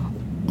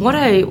 What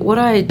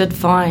I did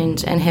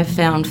find and have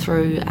found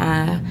through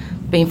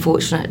being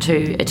fortunate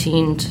to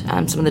attend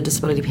some of the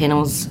disability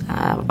panels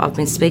I've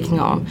been speaking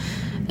on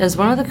is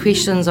one of the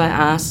questions I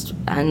asked,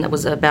 and it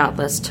was about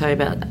this too,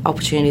 about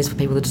opportunities for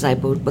people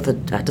disabled with a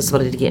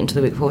disability to get into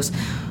the workforce,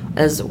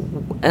 is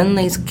in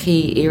these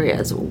key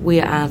areas,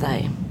 where are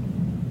they?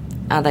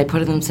 Are they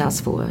putting themselves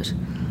forward?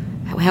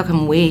 How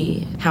can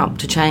we help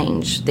to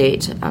change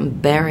that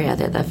barrier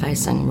that they're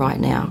facing right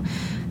now?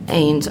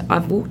 And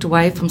I've walked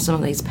away from some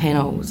of these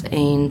panels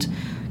and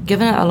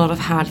given it a lot of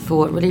hard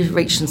thought, really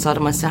reached inside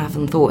of myself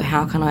and thought,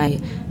 how can I,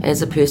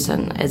 as a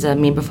person, as a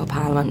member for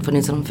Parliament for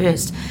New Zealand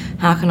First,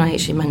 how can I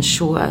actually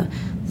ensure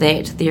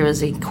that there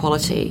is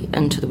equality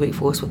into the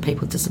workforce with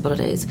people with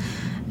disabilities?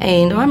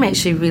 And I'm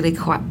actually really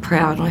quite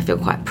proud, and I feel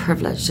quite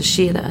privileged to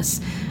share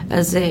this,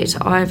 is that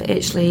I've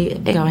actually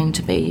going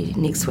to be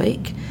next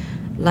week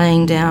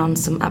laying down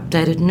some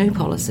updated new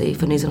policy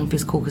for New Zealand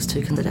First Caucus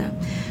to consider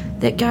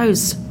that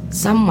goes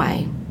some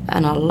way,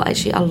 and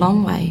actually a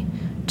long way,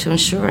 to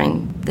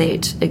ensuring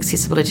that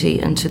accessibility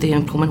into the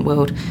employment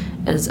world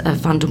is a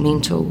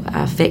fundamental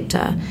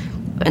factor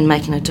in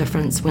making a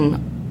difference.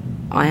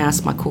 When I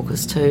asked my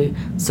caucus to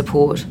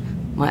support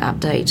my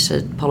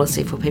updated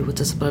policy for people with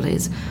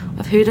disabilities,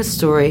 I've heard a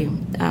story,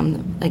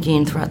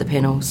 again throughout the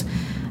panels,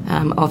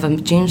 of a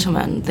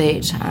gentleman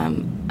that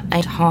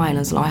aimed high in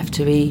his life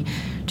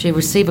to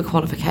receive a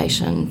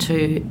qualification,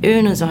 to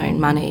earn his own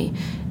money.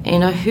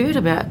 And I heard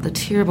about the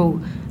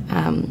terrible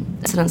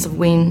incidents of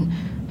when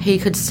he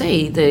could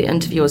see the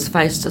interviewer's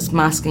face just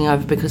masking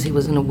over because he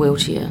was in a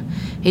wheelchair.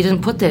 He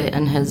didn't put that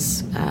in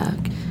his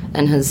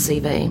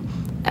CV,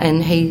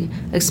 and he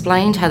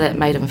explained how that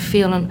made him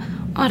feel. And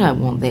I don't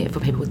want that for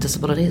people with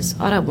disabilities.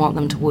 I don't want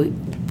them to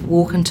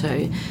walk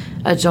into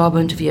a job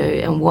interview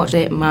and watch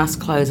that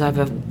mask close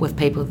over with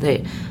people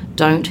that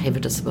don't have a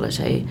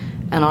disability.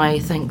 And I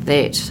think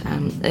that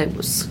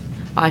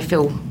I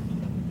feel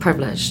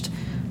privileged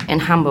and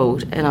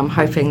humbled, and I'm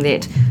hoping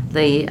that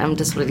the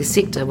disability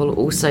sector will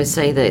also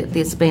see that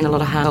there's been a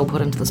lot of heart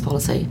put into this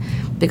policy,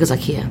 because I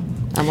care.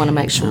 I want to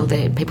make sure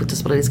that people with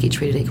disabilities get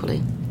treated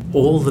equally.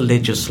 All the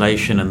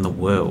legislation in the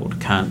world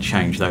can't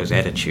change those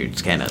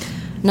attitudes, can it?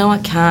 No, I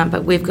can't,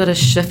 but we've got to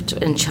shift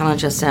and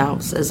challenge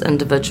ourselves as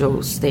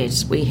individuals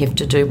that we have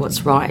to do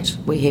what's right.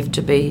 We have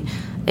to be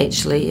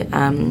actually...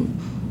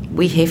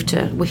 We have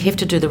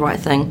to do the right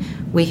thing.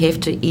 We have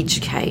to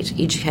educate.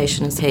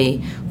 Education is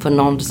key for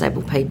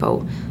non-disabled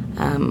people.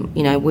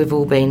 We've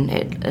all been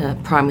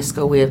at primary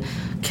school where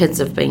kids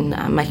have been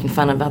making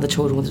fun of other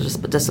children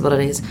with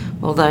disabilities.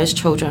 Well, those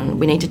children,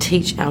 we need to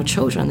teach our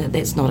children that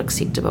that's not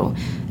acceptable.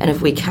 And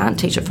if we can't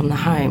teach it from the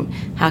home,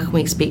 how can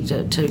we expect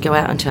it to go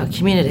out into our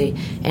community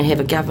and have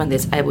a government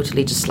that's able to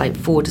legislate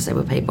for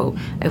disabled people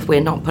if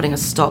we're not putting a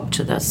stop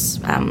to this,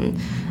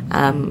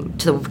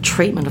 to the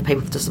treatment of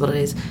people with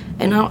disabilities?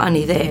 And not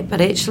only that,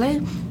 but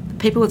actually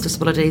people with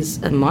disabilities,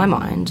 in my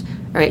mind,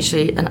 are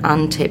actually an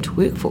untapped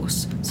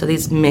workforce. So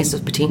there's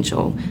massive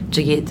potential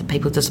to get the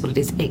people with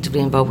disabilities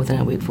actively involved within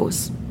our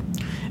workforce.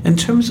 In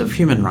terms of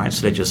human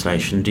rights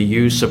legislation, do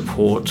you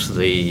support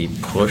the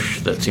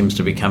push that seems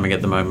to be coming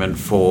at the moment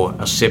for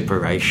a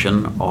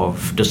separation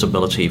of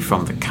disability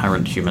from the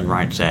current Human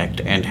Rights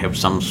Act and have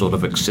some sort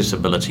of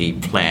accessibility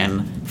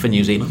plan for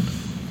New Zealand?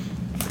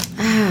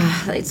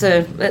 It's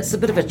a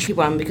bit of a tricky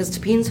one, because it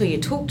depends who you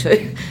talk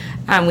to.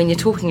 When you're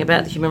talking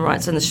about the human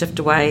rights and the shift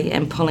away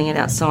and pulling it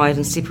outside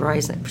and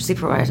separating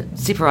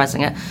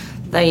it,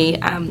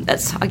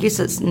 I guess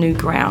it's new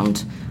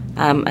ground,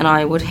 and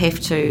I'd have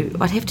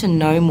to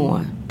know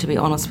more, to be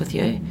honest with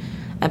you,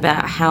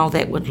 about how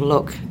that would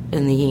look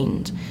in the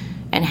end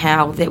and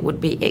how that would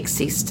be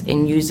accessed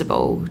and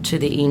usable to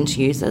the end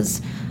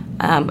users,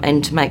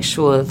 and to make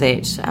sure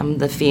that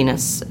the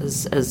fairness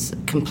is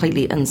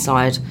completely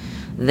inside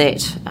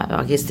that,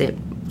 I guess, that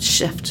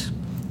shift.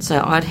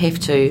 So I'd have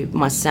to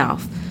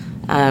myself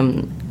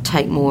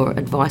take more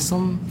advice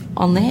on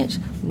that,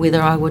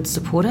 whether I would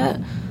support it,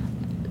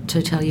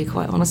 to tell you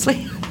quite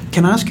honestly.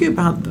 Can I ask you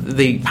about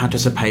the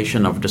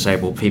participation of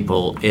disabled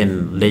people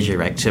in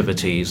leisure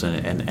activities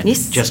and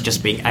yes.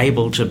 just being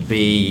able to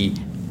be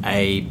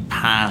a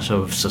part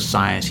of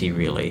society,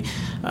 really?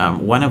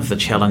 One of the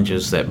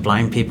challenges that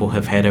blind people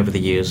have had over the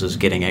years is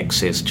getting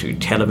access to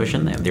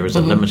television, and there is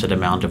a limited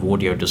amount of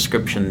audio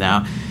description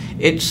now.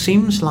 It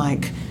seems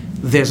like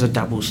there's a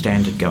double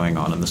standard going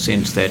on, in the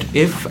sense that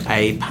if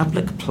a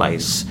public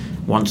place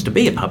wants to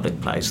be a public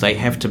place, they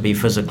have to be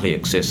physically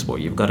accessible.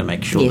 You've got to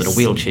make sure that a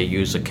wheelchair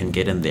user can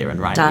get in there, and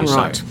rightly so.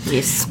 Right.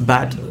 Yes.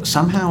 But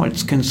somehow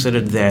it's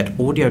considered that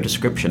audio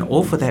description,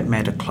 or for that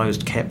matter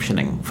closed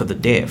captioning for the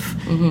deaf,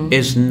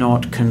 is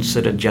not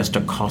considered just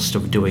a cost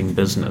of doing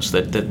business,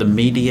 that the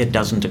media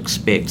doesn't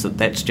expect that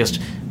that's just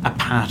a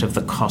part of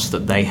the cost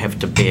that they have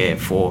to bear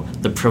for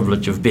the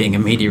privilege of being a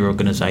media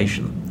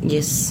organisation.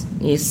 Yes.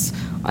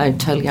 I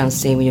totally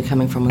understand where you're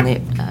coming from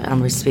in that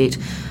respect.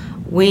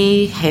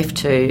 We have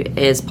to,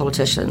 as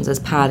politicians, as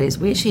parties,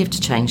 we actually have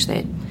to change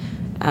that.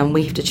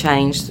 We have to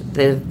change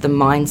the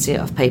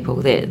mindset of people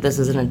that this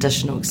is an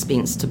additional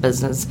expense to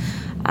business.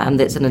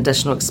 that's an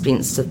additional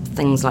expense to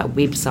things like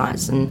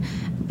websites and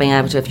being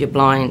able to, if you're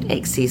blind,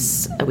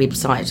 access a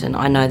website, and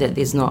I know that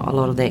there's not a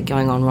lot of that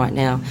going on right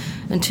now.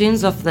 In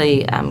terms of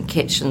the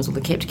captions or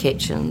the capped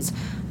captions,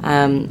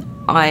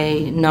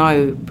 I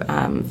know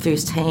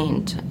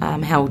firsthand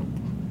how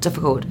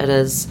difficult it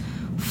is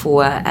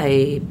for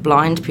a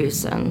blind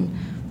person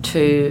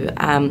to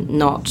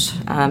not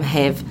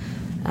have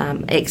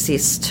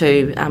access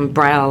to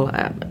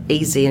Braille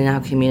easy in our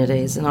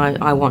communities, and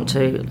I want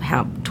to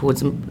help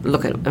towards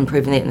look at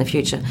improving that in the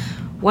future.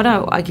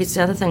 I guess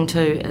the other thing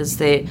too is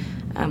that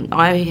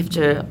I have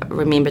to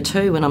remember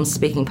too when I'm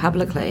speaking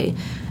publicly,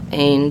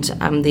 and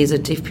there's a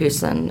deaf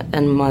person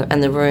in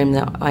the room,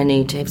 that I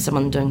need to have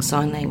someone doing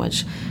sign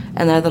language,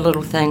 and they're the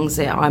little things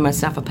that I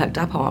myself have picked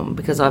up on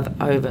because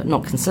I've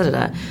not considered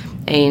it,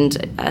 and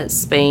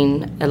it's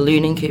been a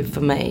learning curve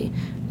for me.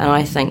 And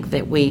I think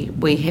that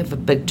we have a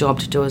big job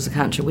to do as a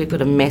country. We've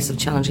got a massive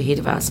challenge ahead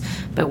of us,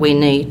 but we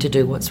need to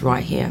do what's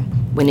right here.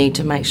 We need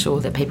to make sure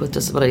that people with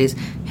disabilities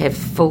have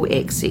full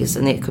access,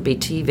 and that could be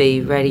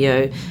TV,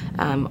 radio.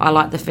 I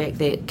like the fact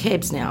that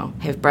cabs now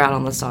have Braille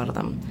on the side of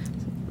them.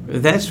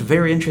 That's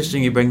very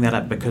interesting you bring that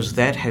up, because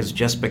that has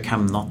just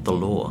become not the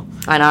law.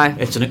 I know.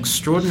 It's an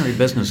extraordinary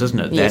business, isn't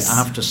it? Yes. That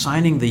after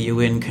signing the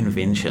UN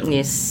Convention,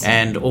 yes,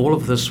 and all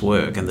of this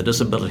work and the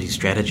disability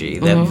strategy,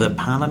 that the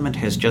Parliament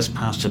has just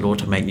passed a law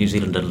to make New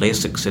Zealand a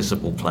less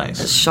accessible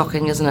place. It's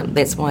shocking, isn't it?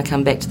 That's why I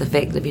come back to the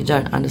fact that if you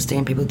don't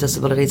understand people with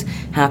disabilities,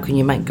 how can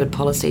you make good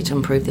policy to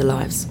improve their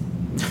lives?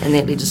 And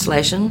that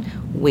legislation,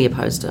 we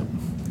opposed it.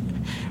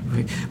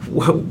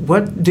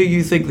 What do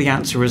you think the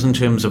answer is in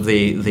terms of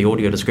the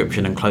audio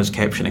description and closed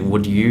captioning?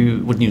 Would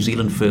New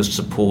Zealand First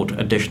support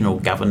additional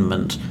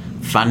government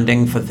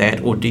funding for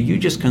that, or do you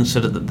just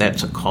consider that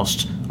that's a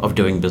cost of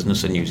doing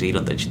business in New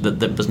Zealand,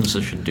 that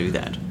businesses should do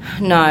that?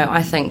 No,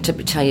 I think, to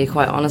tell you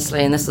quite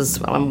honestly, and this is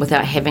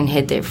without having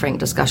had that frank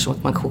discussion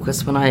with my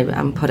caucus when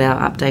I put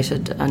our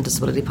updated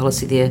disability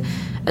policy there,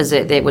 is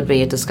that would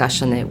be a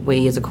discussion that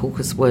we as a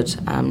caucus would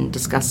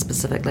discuss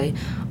specifically.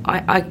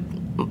 I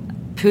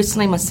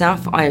personally,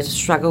 myself, I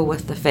struggle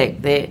with the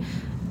fact that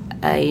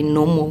a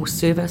normal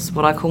service,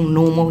 what I call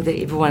normal, that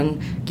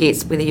everyone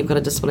gets, whether you've got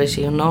a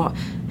disability or not,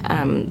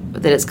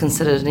 that it's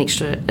considered an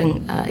extra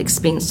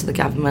expense to the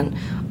government.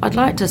 I'd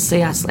like to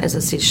see us, as I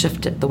said,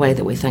 shift it the way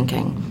that we're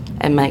thinking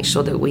and make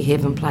sure that we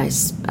have in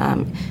place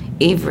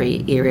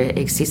every area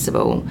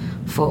accessible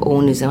for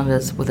all New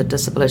Zealanders with a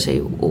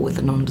disability or with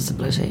a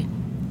non-disability.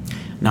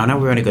 Now, I know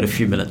we've only got a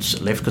few minutes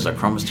left because I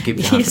promised to keep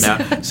it half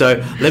an hour.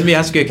 So let me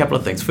ask you a couple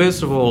of things.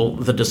 First of all,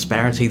 the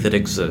disparity that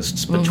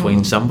exists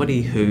between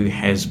somebody who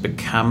has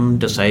become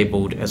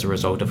disabled as a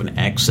result of an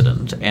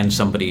accident and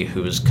somebody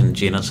who is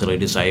congenitally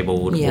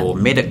disabled or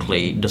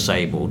medically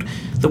disabled.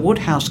 The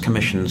Woodhouse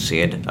Commission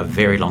said a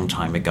very long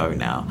time ago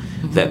now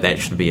that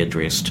should be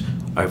addressed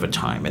over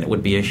time, and it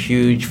would be a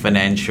huge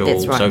financial,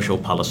 social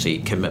policy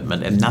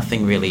commitment, and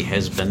nothing really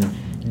has been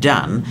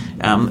done.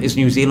 Is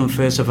New Zealand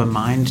First of a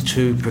mind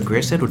to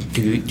progress it, or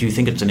do you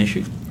think it's an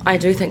issue? I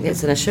do think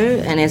that's an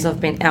issue, and as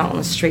I've been out on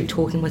the street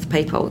talking with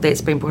people,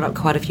 that's been brought up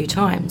quite a few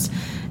times.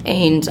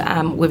 And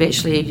we've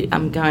actually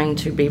going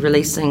to be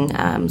releasing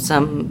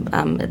some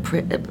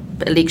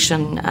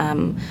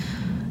election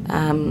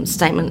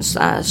statements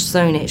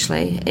soon,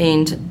 actually.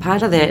 And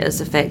part of that is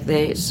the fact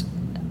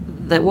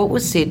that what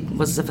was said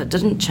was if it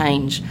didn't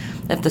change,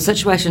 if the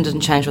situation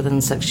didn't change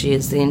within 6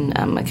 years, then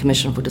a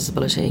commission for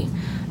disability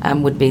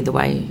would be the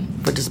way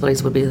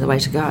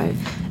to go.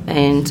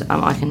 And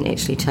I can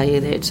actually tell you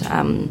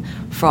that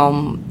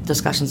from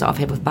discussions that I've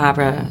had with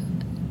Barbara,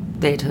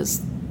 that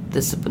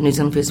the New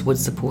Zealand First would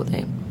support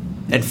that.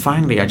 And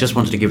finally, I just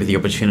wanted to give you the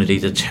opportunity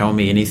to tell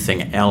me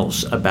anything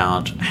else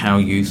about how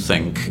you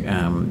think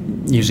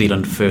New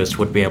Zealand First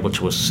would be able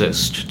to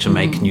assist to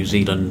make New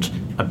Zealand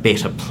a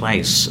better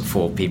place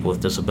for people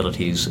with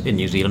disabilities in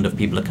New Zealand, if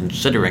people are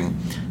considering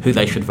who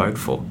they should vote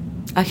for.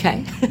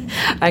 Okay.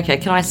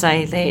 Can I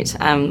say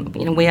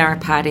that we are a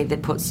party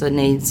that puts the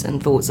needs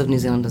and thoughts of New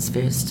Zealanders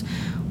first.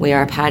 We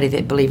are a party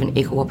that believe in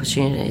equal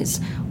opportunities.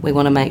 We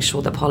want to make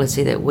sure the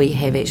policy that we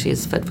have actually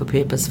is fit for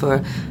purpose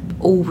for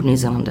all New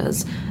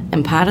Zealanders.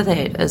 And part of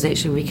that is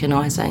actually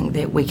recognising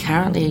that we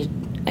currently,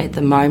 at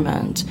the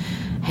moment,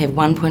 have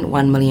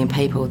 1.1 million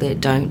people that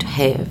don't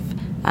have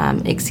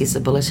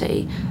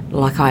accessibility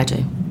like I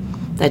do.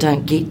 They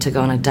don't get to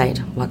go on a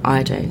date like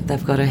I do.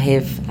 They've got to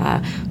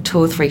have 2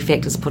 or 3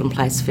 factors put in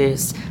place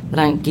first. They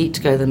don't get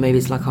to go to the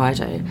movies like I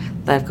do.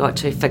 They've got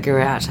to figure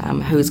out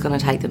who's going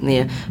to take them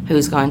there,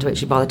 who's going to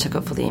actually buy the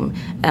ticket for them.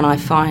 And I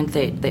find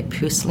that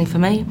personally for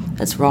me,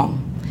 it's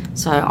wrong.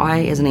 So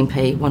I, as an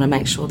MP, want to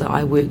make sure that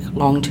I work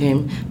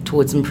long-term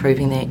towards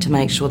improving that, to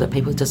make sure that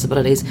people with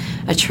disabilities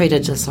are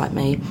treated just like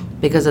me,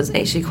 because it's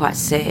actually quite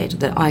sad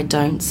that I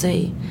don't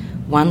see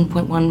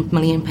 1.1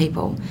 million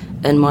people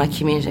in my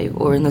community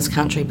or in this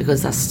country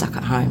because they're stuck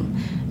at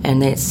home,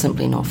 and that's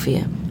simply not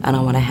fair, and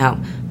I want to help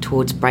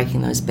towards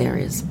breaking those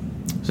barriers.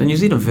 So New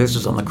Zealand First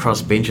is on the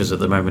cross benches at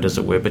the moment, as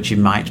it were, but you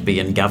might be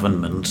in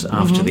government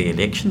after the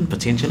election,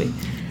 potentially.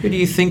 Who do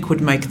you think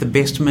would make the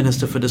best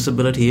Minister for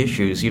Disability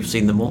Issues? You've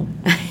seen them all.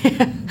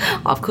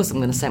 Of course I'm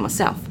going to say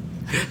myself.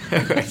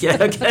 Yeah,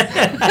 okay.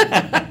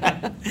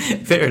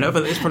 Fair enough,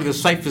 but that's probably the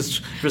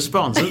safest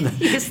response, isn't it?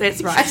 Yes,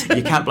 that's right.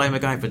 You can't blame a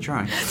guy for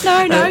trying.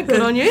 No,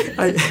 good on you.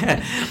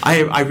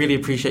 I really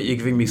appreciate you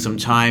giving me some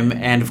time,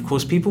 and of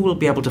course people will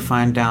be able to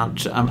find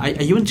out, are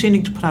you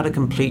intending to put out a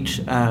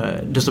complete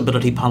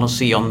disability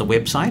policy on the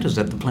website? Is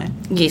that the plan?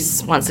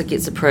 Yes, once it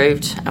gets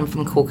approved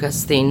from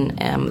caucus, then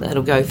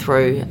it'll go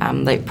through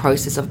the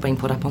process of being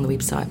put up on the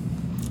website.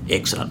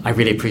 Excellent. I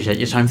really appreciate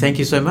your time. Thank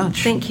you so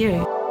much. Thank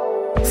you.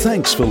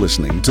 Thanks for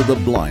listening to The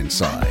Blind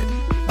Side,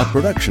 a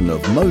production of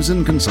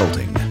Mosen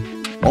Consulting.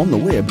 On the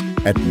web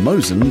at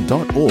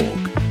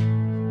mosen.org.